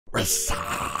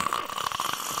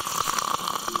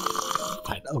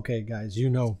Okay guys, you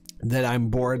know that I'm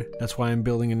bored. That's why I'm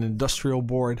building an industrial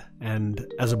board, and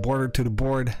as a border to the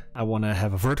board I want to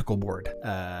have a vertical board.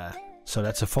 So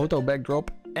that's a photo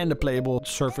backdrop and a playable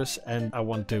surface, and I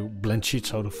want to blend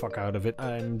Shiitsu the fuck out of it.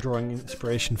 I'm drawing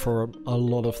inspiration for a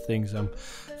lot of things. I'm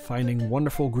finding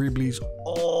wonderful greeblies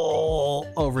all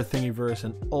over Thingiverse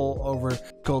and all over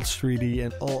Cults 3D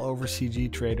and all over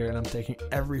CG Trader, and I'm taking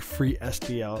every free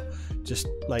STL. Just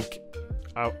like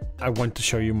I want to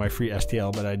show you my free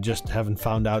STL, but I just haven't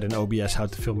found out in OBS how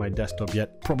to fill my desktop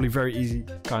yet. Probably very easy,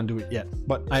 can't do it yet.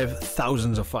 But I have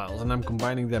thousands of files and I'm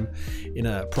combining them in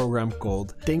a program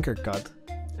called tinkercad,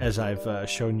 as I've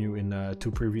shown you in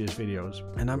 2 previous videos.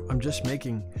 And I'm just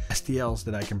making STLs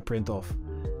that I can print off.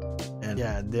 And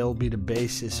yeah, they'll be the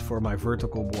basis for my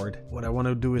vertical board. What I want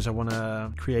to do is I want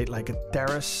to create like a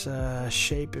terrace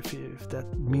shape, if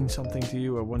that means something to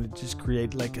you. I want to just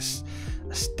create like a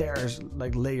stairs,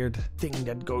 like layered thing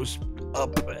that goes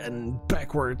up and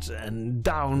backwards and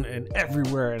down and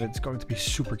everywhere, and it's going to be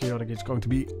super chaotic. It's going to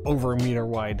be over 1 meter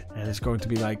wide, and it's going to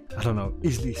be like, I don't know,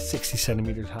 easily 60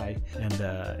 centimeters high, and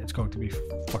it's going to be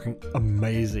fucking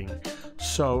amazing.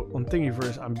 So on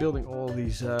Thingiverse I'm building all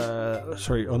these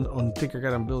on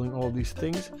tinkercad I'm building all these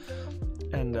things,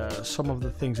 and some of the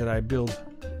things that I build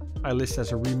I list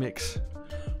as a remix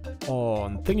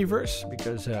on Thingiverse,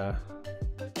 because I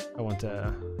want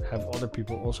to have other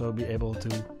people also be able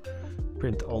to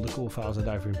print all the cool files that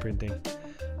I've been printing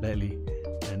lately.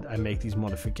 And I make these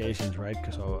modifications, right?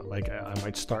 Because I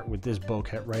might start with this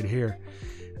bulkhead right here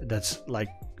that's like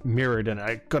mirrored, and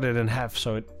I cut it in half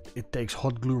so it takes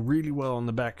hot glue really well on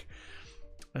the back.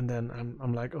 And then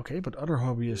I'm like, okay, but other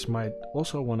hobbyists might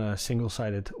also want a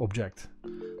single-sided object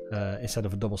instead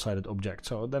of a double-sided object.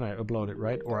 So then I upload it,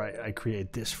 right? Or I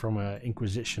create this from an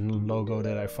Inquisition logo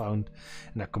that I found,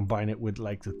 and I combine it with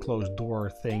like the closed door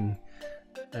thing,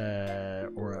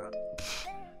 or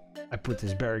I put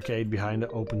this barricade behind the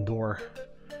open door,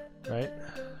 right?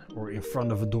 Or in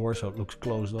front of a door so it looks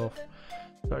closed off.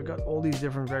 So I got all these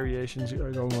different variations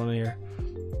going on here.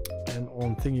 And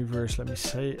on Thingiverse, let me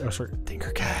say, oh sorry,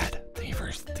 tinkercad,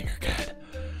 Thingiverse, tinkercad,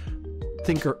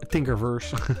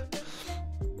 tinkerverse.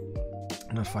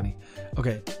 Not funny.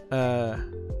 Okay, I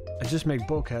just make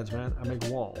bulkheads, man. I make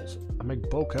walls. I make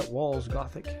bulkhead walls,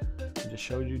 Gothic. I just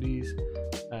showed you these.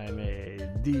 I made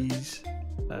these,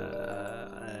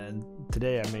 and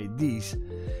today I made these.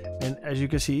 And as you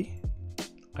can see,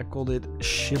 I called it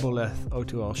Shibboleth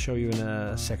O2. I'll show you in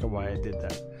a second why I did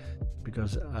that.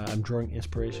 Because I'm drawing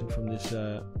inspiration from this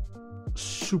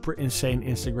super insane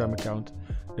Instagram account.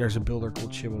 There's a builder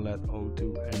called Shibboleth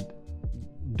O2, and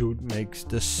dude makes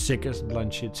the sickest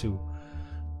blend Shiitsu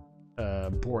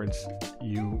boards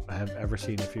you have ever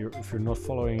seen. If you're not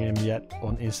following him yet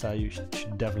on Insta, you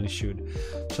definitely should.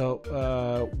 So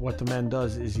what the man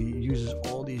does is he uses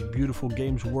all these beautiful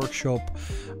Games Workshop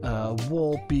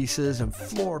wall pieces and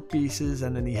floor pieces,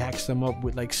 and then he hacks them up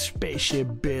with like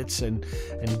spaceship bits and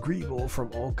greeble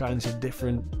from all kinds of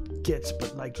different kits.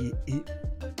 But like he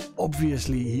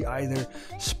obviously he either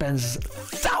spends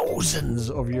thousands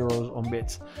of euros on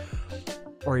bits,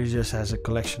 or he just has a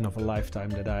collection of a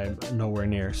lifetime that I'm nowhere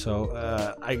near. So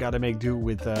I gotta make do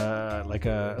with like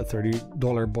a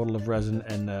 $30 bottle of resin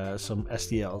and some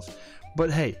STLs.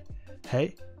 But hey,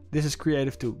 this is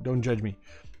creative too, don't judge me.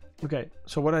 Okay,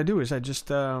 so what I do is I just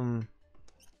I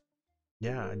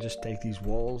just take these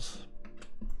walls,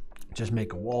 just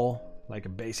make a wall like a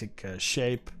basic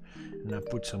shape, and I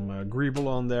put some greeble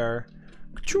on there.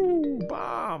 Choo,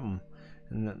 bam!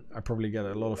 And then I probably get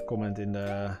a lot of comment in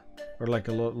the, or like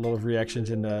a lot of reactions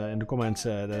in the comments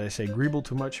that I say greeble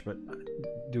too much, but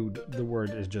dude, the word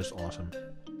is just awesome.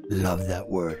 Love that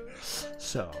word.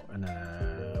 So, and then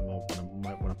I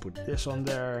might want to put this on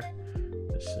there.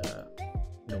 Just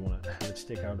don't want to have it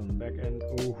stick out on the back end.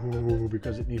 Ooh,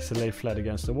 because it needs to lay flat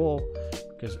against the wall.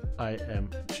 Because I am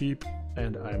cheap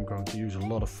and I'm going to use a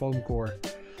lot of foam core.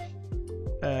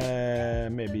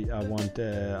 Maybe I want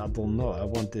I don't know, I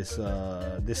want this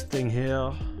this thing here.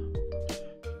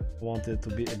 I want it to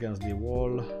be against the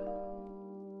wall.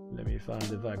 Let me find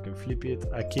if I can flip it.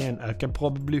 I can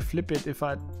probably flip it if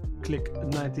I click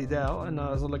 90 there, and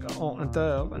dan zal ik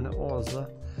enter, and it was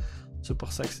super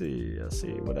sexy.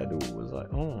 See what I do was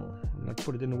like, and I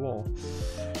put it in the wall,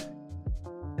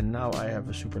 and now I have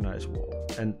a super nice wall.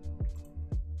 And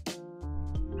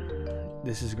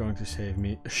this is going to save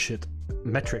me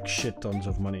metric shit tons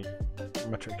of money.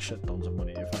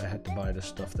 If I had to buy the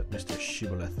stuff that Mr.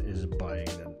 Shibboleth is buying,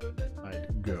 then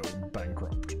I'd go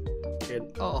bankrupt in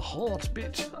a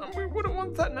heartbeat. We wouldn't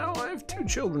want that now. I have 2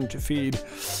 children to feed,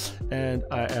 and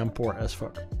I am poor as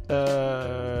fuck.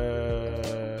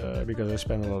 Because I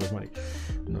spend a lot of money,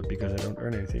 not because I don't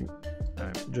earn anything.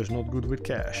 I'm just not good with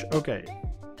cash. Okay.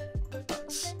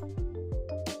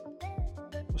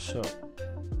 So.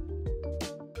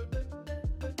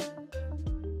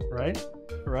 Right?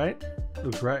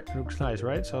 Looks nice,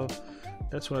 right? So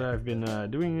that's what I've been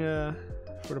doing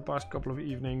for the past couple of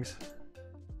evenings.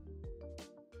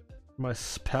 My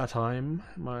spare time.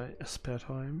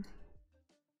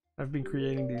 I've been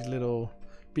creating these little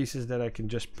pieces that I can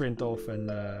just print off and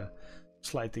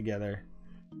slide together.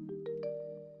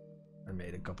 I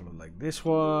made a couple of like this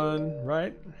one,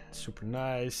 right? Super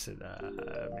nice. And,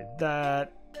 I made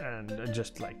that, and I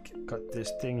just like cut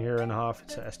this thing here in half.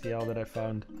 It's a STL that I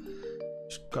found.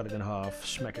 Just cut it in half,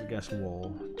 smack it against the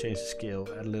wall, change the scale,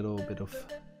 add a little bit of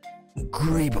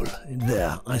greeble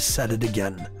there. I said it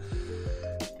again.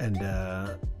 And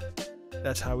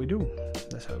that's how we do.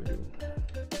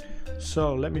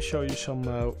 So let me show you some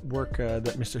work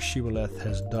that Mr. Shibboleth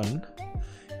has done.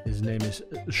 His name is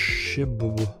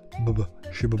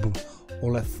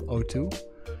Shibboleth02.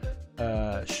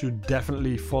 Should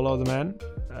definitely follow the man.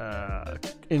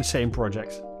 Insane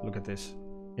projects. Look at this.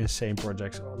 Insane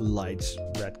projects. Lights,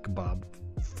 red kebab.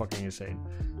 Fucking insane.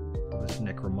 All this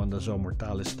Necromunda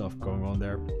Mortalis stuff going on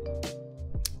there.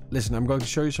 Listen, I'm going to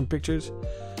show you some pictures.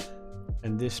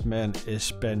 And this man is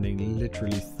spending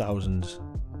literally thousands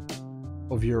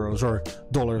of euros or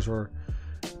dollars or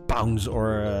pounds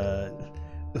or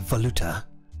valuta.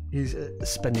 He's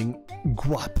spending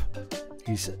guap.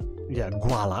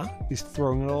 Guala. He's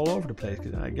throwing it all over the place.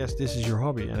 I guess this is your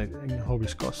hobby, and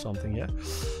hobbies cost something, yeah?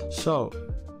 So,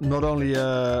 not only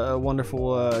a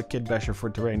wonderful kit basher for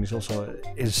terrain, he's also an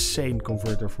insane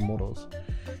converter for models.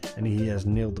 And he has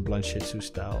nailed the Blunt Shih Tzu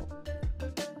style.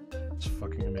 It's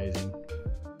fucking amazing.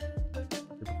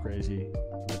 Super crazy.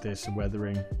 Look at this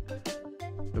weathering.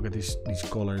 Look at these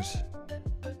colors.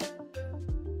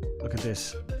 Look at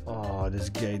this. Oh, this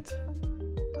gate.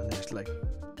 And there's like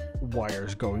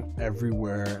wires going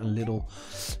everywhere and little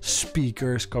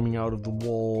speakers coming out of the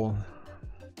wall.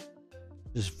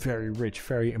 Just very rich,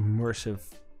 very immersive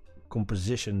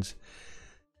compositions.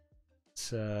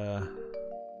 It's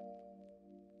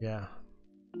yeah,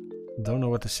 don't know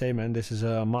what to say, man. This is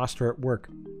a master at work.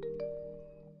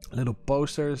 Little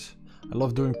posters. I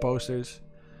love doing posters.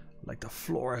 Like the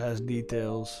floor has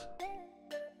details,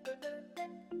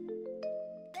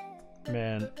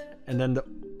 man. And then the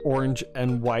orange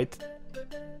and white,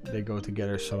 they go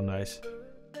together so nice.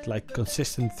 It's like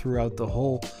consistent throughout the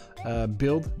whole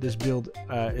build. This build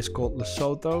is called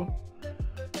Lesotho,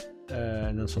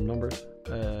 and then some numbers.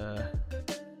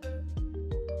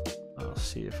 I'll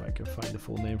see if I can find the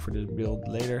full name for this build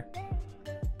later.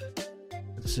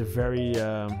 It's a very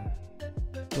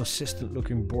consistent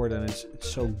looking board, and it's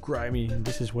so grimy.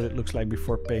 This is what it looks like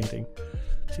before painting.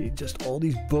 See, just all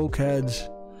these bulkheads,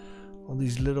 all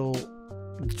these little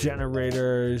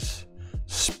generators,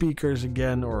 speakers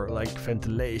again, or like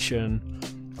ventilation,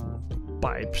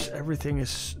 pipes. Everything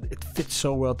is, it fits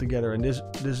so well together. And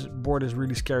this board is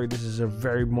really scary. This is a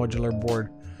very modular board.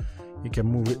 You can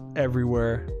move it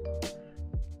everywhere.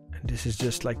 And this is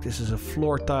just like, this is a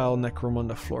floor tile,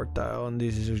 Necromunda floor tile, and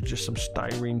these are just some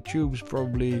styrene tubes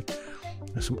probably,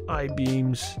 and some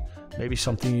I-beams, maybe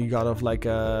something you got of like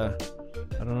a,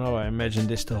 I don't know, I imagine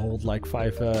this to hold like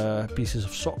 5 pieces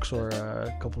of socks or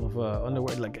a couple of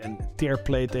underwear, like, and tier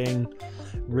plating,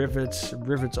 rivets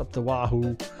up the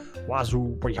wazoo,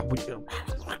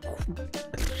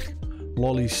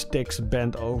 lolly sticks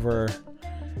bent over,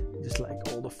 just like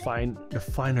all the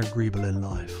finer greeble in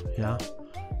life, yeah?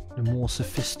 The more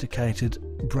sophisticated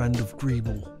brand of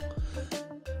greeble.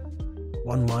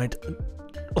 One might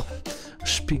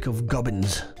speak of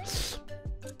gubbins.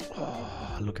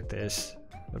 Oh, look at this.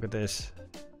 Look at this.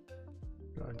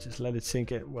 Oh, just let it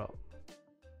sink in. Well,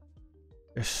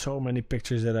 there's so many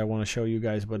pictures that I want to show you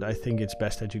guys, but I think it's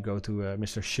best that you go to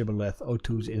Mr.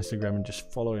 Shibboleth02's Instagram and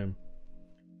just follow him.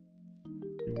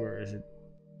 Where is it?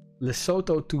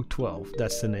 Lesotho 212,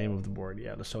 that's the name of the board.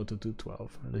 Yeah, Lesotho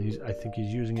 212. And I think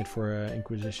he's using it for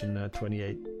Inquisition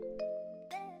 28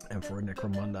 and for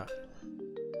Necromunda.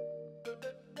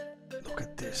 Look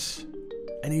at this.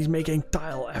 And he's making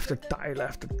tile after tile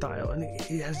after tile. And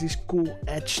he has these cool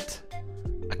etched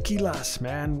Aquilas,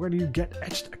 man. Where do you get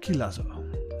etched Aquilas? Oh,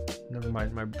 never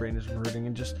mind, my brain is hurting.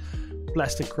 And just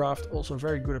plastic craft, also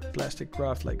very good at plastic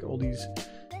craft, like all these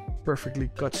perfectly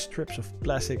cut strips of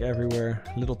plastic everywhere,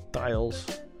 little tiles,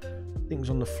 things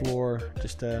on the floor,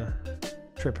 just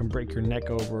trip and break your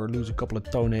neck over or lose a couple of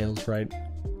toenails, right?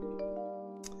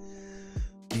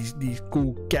 these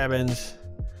cool cabins,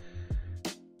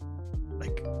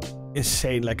 like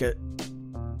insane, like a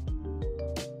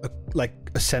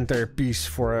centerpiece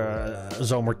for a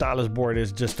Zo Mortalis board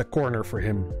is just a corner for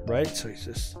him, right? So he's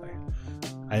just,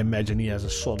 I imagine he has a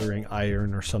soldering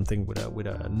iron or something with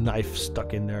a knife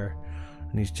stuck in there,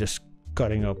 and he's just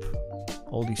cutting up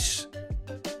all these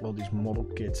model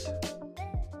kits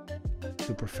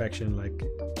to perfection, like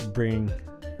bringing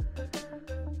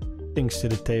things to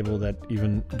the table that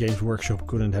even Games Workshop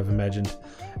couldn't have imagined.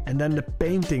 And then the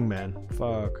painting, man,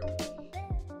 fuck.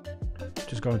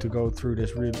 Just going to go through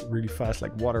this really fast,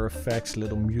 like water effects,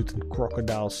 little mutant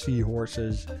crocodile,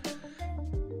 seahorses,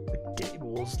 the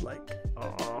gables, like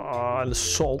the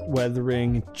salt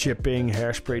weathering, chipping,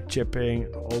 hairspray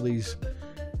chipping, all these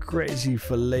crazy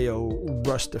Vallejo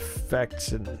rust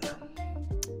effects, and it's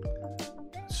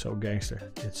so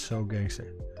gangster. It's so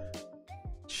gangster.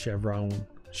 Chevron.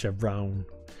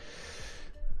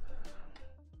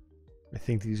 I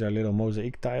think these are little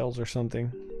mosaic tiles or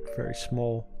something, very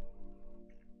small.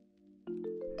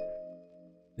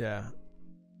 Yeah,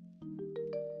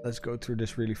 let's go through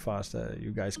this really fast.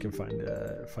 You guys can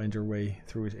find your way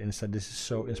through his Insta. This is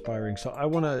so inspiring. So I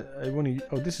wanna.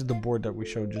 Oh, this is the board that we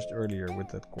showed just earlier with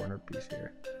that corner piece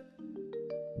here.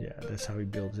 Yeah, that's how he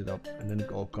builds it up, and then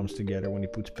it all comes together when he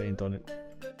puts paint on it.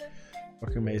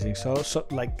 Fucking amazing. So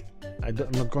like, I'm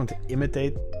not going to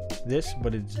imitate this,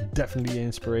 but it's definitely an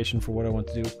inspiration for what I want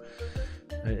to do.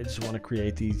 I just want to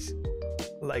create these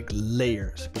like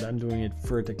layers, but I'm doing it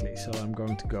vertically, so I'm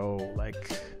going to go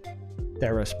like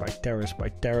terrace by terrace by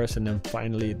terrace, and then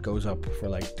finally it goes up for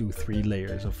like 2-3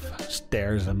 layers of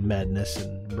stairs and madness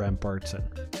and ramparts and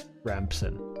ramps.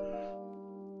 And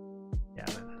yeah,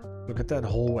 man, look at that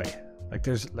hallway. Like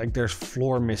there's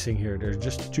floor missing here. There's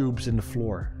just tubes in the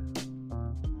floor.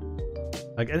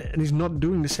 Like, and he's not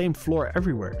doing the same floor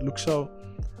everywhere. It looks so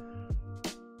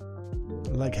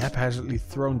like haphazardly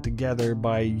thrown together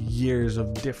by years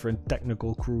of different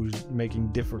technical crews making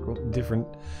different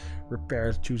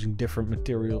repairs, choosing different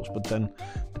materials, but then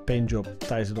the paint job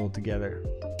ties it all together.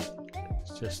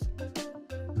 It's just,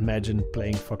 imagine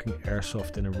playing fucking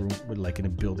airsoft in a room with, like, in a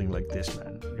building like this,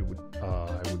 man. It would,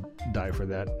 I would die for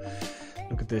that.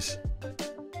 Look at this.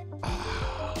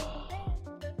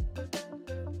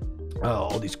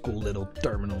 All these cool little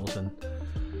terminals and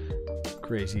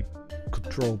crazy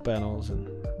control panels, and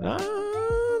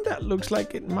that looks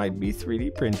like it might be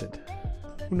 3D printed.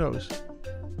 Who knows?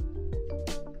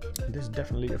 This is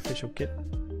definitely official kit.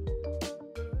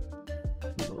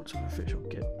 Loads of official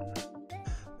kit.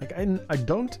 Like I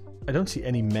don't see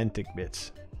any Mantic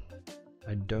bits.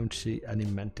 I don't see any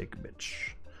Mantic bits.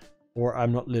 Or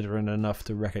I'm not literate enough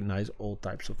to recognize all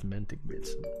types of Mantic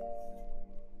bits.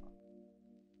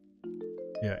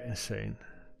 Yeah, insane.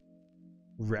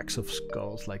 Racks of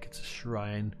skulls like it's a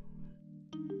shrine.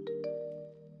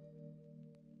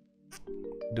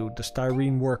 Dude, the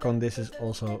styrene work on this is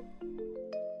also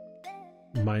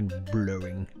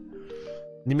mind-blowing.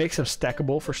 And he makes them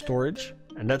stackable for storage,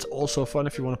 and that's also fun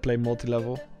if you want to play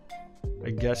multi-level. I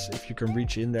guess if you can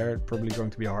reach in there, it's probably going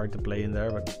to be hard to play in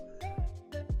there, but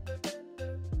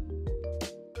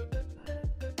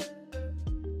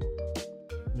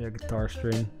yeah, guitar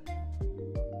string.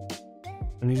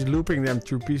 And he's looping them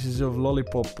through pieces of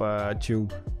lollipop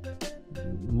tube.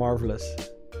 Marvelous.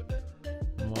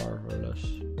 Marvelous.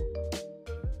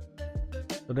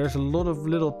 So there's a lot of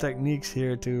little techniques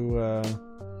here to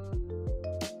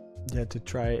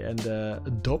try and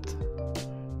adopt.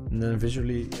 And then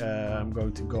visually I'm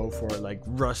going to go for like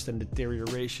rust and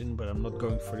deterioration, but I'm not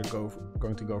going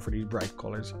to go for these bright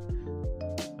colors.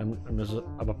 I'm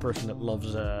a person that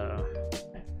loves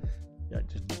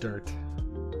just dirt.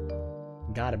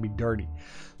 Gotta be dirty.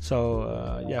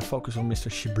 So yeah, focus on Mr.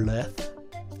 Shibleth.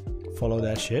 Follow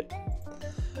that shit.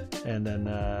 And then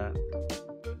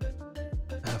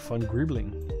have fun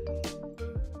greebling.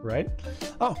 Right?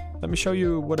 Oh, let me show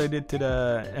you what I did to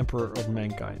the Emperor of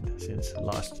Mankind since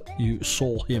last you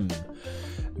saw him.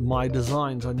 My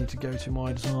designs. I need to go to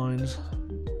my designs.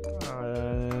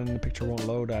 And the picture won't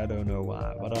load, I don't know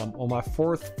why. But I'm on my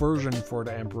 4th version for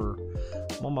the Emperor.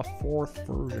 I'm on my 4th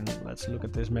version. Let's look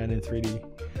at this man in 3D.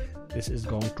 This is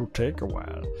going to take a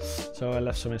while. So I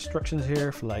left some instructions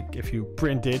here for, like, if you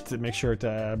print it, make sure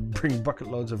to bring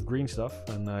bucket loads of green stuff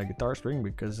and guitar string,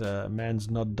 because man's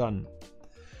not done.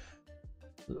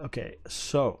 Okay,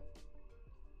 so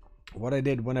what I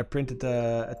did when I printed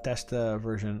a test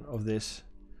version of this,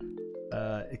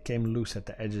 it came loose at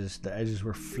the edges. The edges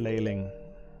were flailing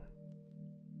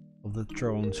of the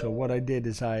throne. So what I did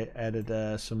is I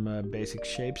added some basic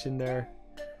shapes in there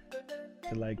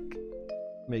to like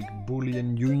make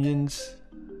Boolean unions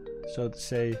so to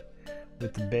say,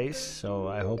 with the base. So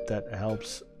I hope that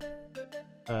helps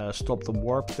stop the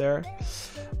warp there.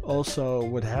 Also,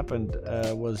 what happened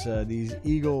was these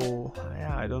eagle,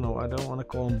 I don't know, I don't want to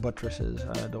call them buttresses,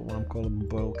 I don't want to call them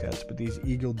bulkheads, but these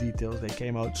eagle details, they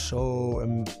came out so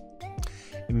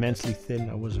immensely thin.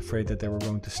 I was afraid that they were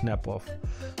going to snap off,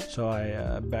 so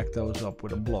I backed those up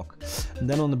with a block. And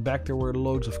then on the back there were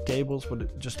loads of cables, but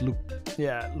it just looked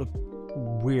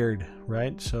weird,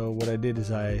 right? So what I did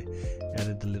is I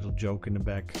added a little joke in the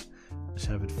back, just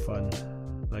have it fun,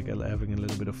 like having a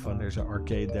little bit of fun. There's an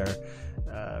arcade there,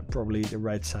 probably the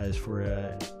right size for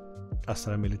a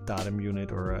Astra Militarum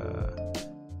unit, or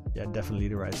yeah, definitely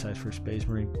the right size for a Space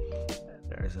Marine.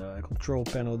 There's a control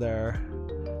panel there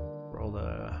for all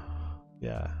the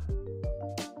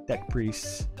tech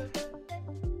priests,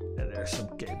 and there's some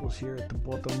cables here at the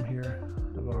bottom here.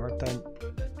 I have a hard time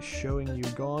showing you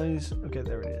guys. Okay,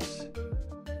 there it is.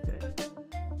 Okay.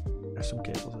 There's some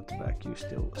cables at the back you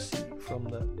still see from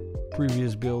the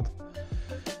previous build.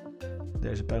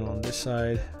 There's a panel on this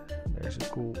side. There's a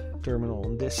cool terminal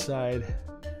on this side.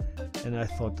 And I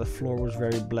thought the floor was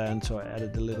very bland, so I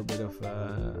added a little bit of,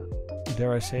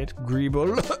 dare I say it,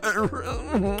 greeble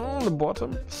on the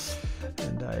bottom.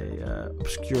 And I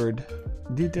obscured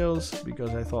details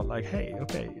because I thought, like, hey,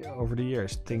 okay, over the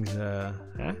years things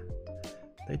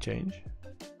they change,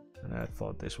 and I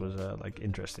thought this was like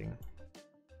interesting,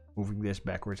 moving this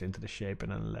backwards into the shape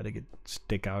and then letting it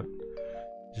stick out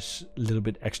just a little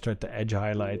bit extra to edge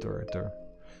highlight or to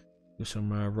do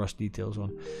some rust details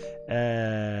on.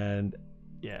 And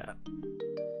yeah,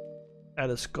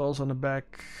 added skulls on the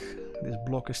back. This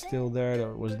block is still there,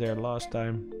 that was there last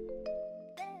time.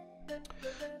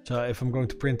 So if I'm going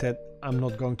to print it, I'm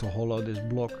not going to hollow this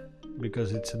block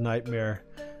because it's a nightmare.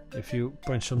 If you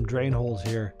punch some drain holes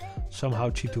here, somehow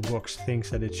Chitubox thinks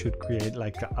that it should create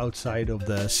like the outside of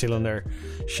the cylinder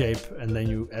shape, and then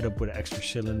you end up with an extra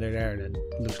cylinder there that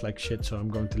looks like shit. So I'm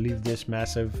going to leave this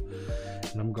massive,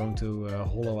 and I'm going to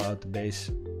hollow out the base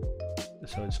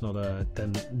so it's not a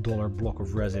 $10 block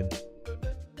of resin.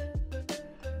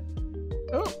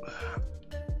 Oh,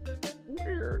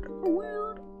 weird.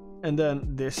 And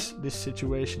then this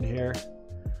situation here.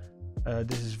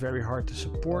 This is very hard to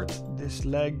support, this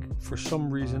leg, for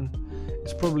some reason.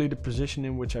 It's probably the position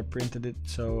in which I printed it,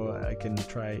 so I can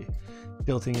try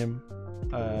tilting him.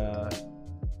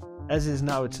 As is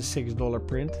now, it's a $6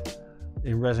 print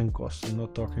in resin cost. I'm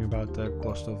not talking about the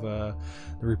cost of the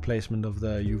replacement of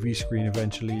the UV screen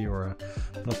eventually, or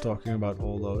I'm not talking about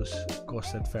all those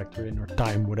costs that factor in, or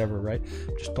time, whatever, right?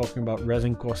 I'm just talking about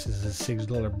resin cost. This is a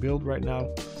 $6 build right now.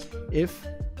 If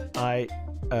I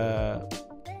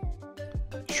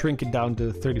shrink it down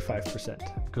to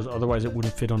 35%, because otherwise it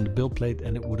wouldn't fit on the build plate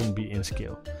and it wouldn't be in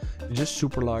scale. It's just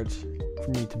super large for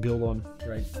me to build on,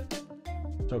 right?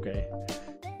 It's okay.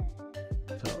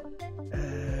 So,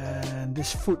 and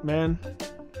this foot, man.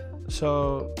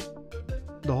 So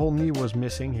the whole knee was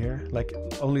missing here, like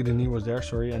only the knee was there,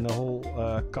 sorry, and the whole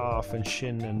calf and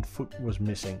shin and foot was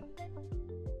missing.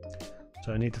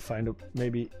 So I need to find a,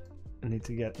 maybe I need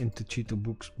to get into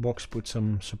Chitubox, put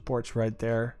some supports right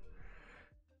there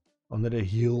under the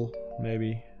heel,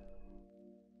 maybe.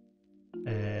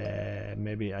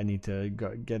 Maybe I need to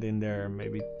get in there,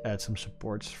 maybe add some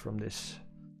supports from this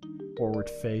forward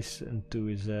face into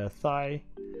his thigh.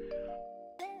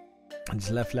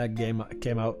 His left leg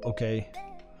came out okay.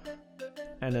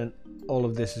 And then all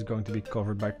of this is going to be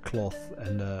covered by cloth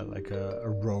and like a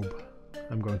robe.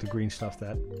 I'm going to green stuff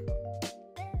that.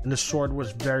 And the sword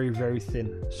was very, very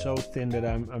thin. So thin that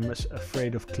I'm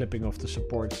afraid of clipping off the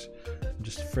supports. I'm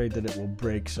just afraid that it will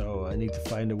break. So I need to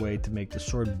find a way to make the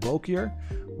sword bulkier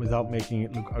without making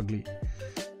it look ugly.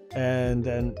 And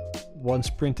then once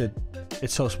printed,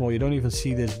 it's so small you don't even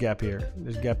see this gap here.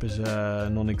 This gap is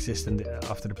non-existent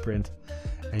after the print,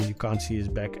 and you can't see his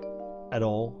back at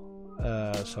all.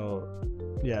 So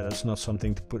yeah, that's not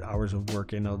something to put hours of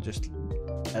work in. I'll just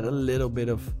add a little bit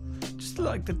of, just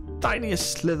like the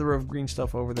tiniest slither of green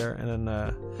stuff over there, and then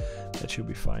that should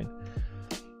be fine.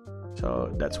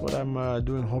 So that's what I'm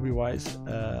doing hobby-wise.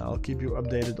 I'll keep you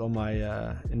updated on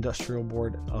my industrial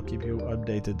board. I'll keep you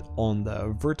updated on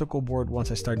the vertical board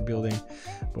once I start building.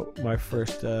 But my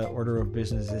first order of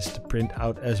business is to print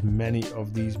out as many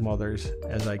of these mothers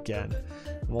as I can.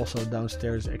 I'm also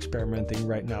downstairs experimenting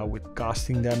right now with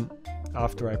casting them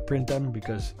after I print them,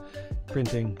 because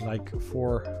printing like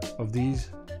 4 of these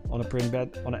on a print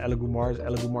bed on an Elegoo Mars.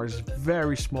 Elegoo Mars is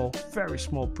very small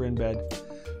print bed.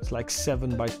 It's like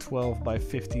 7 by 12 by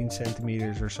 15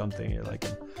 centimeters or something. Like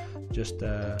I'm just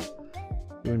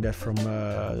doing that from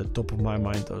the top of my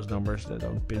mind, those numbers, that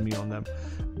don't pin me on them.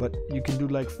 But you can do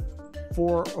like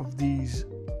 4 of these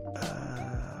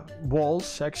walls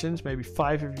sections, maybe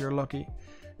 5 if you're lucky,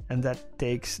 and that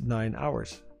takes 9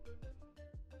 hours.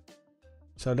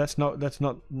 So that's not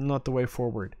the way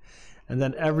forward. And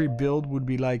then every build would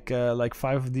be like 5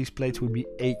 of these plates would be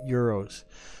 €8.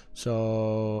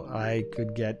 So I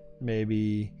could get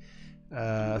maybe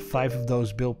 5 of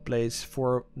those build plates,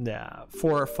 4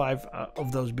 or 5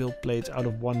 of those build plates out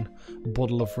of 1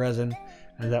 bottle of resin,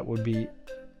 and that would be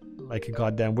like a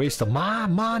goddamn waste of my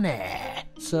money.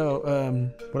 So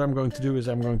what I'm going to do is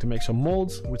I'm going to make some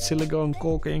molds with silicone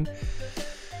caulking.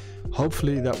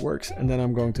 Hopefully that works, and then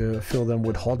I'm going to fill them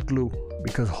with hot glue,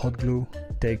 because hot glue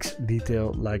takes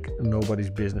detail like nobody's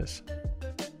business.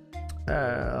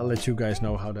 I'll let you guys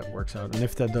know how that works out, and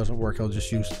if that doesn't work, I'll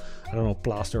just use, I don't know,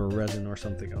 plaster or resin or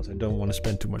something else. I don't want to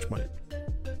spend too much money.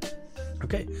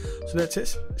 Okay, so that's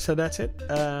it.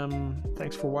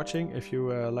 Thanks for watching. If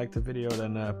you liked the video,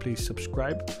 then please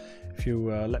subscribe. If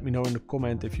you let me know in the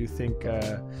comment if you think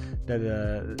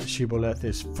that shibboleth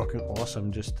is fucking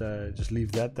awesome, just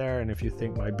leave that there. And if you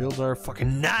think my builds are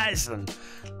fucking nice, and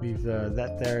leave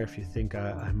that there. If you think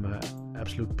I'm an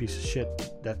absolute piece of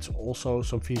shit, that's also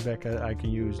some feedback I can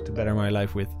use to better my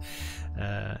life with.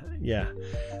 Yeah,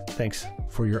 thanks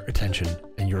for your attention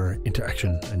and your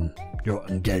interaction and your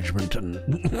engagement and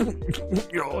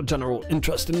your general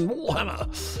interest in Warhammer.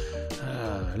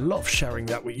 I love sharing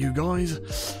that with you guys.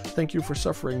 Thank you for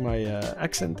suffering my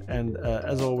accent, and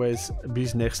as always,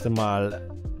 bis nächste Mal,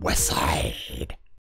 Westside.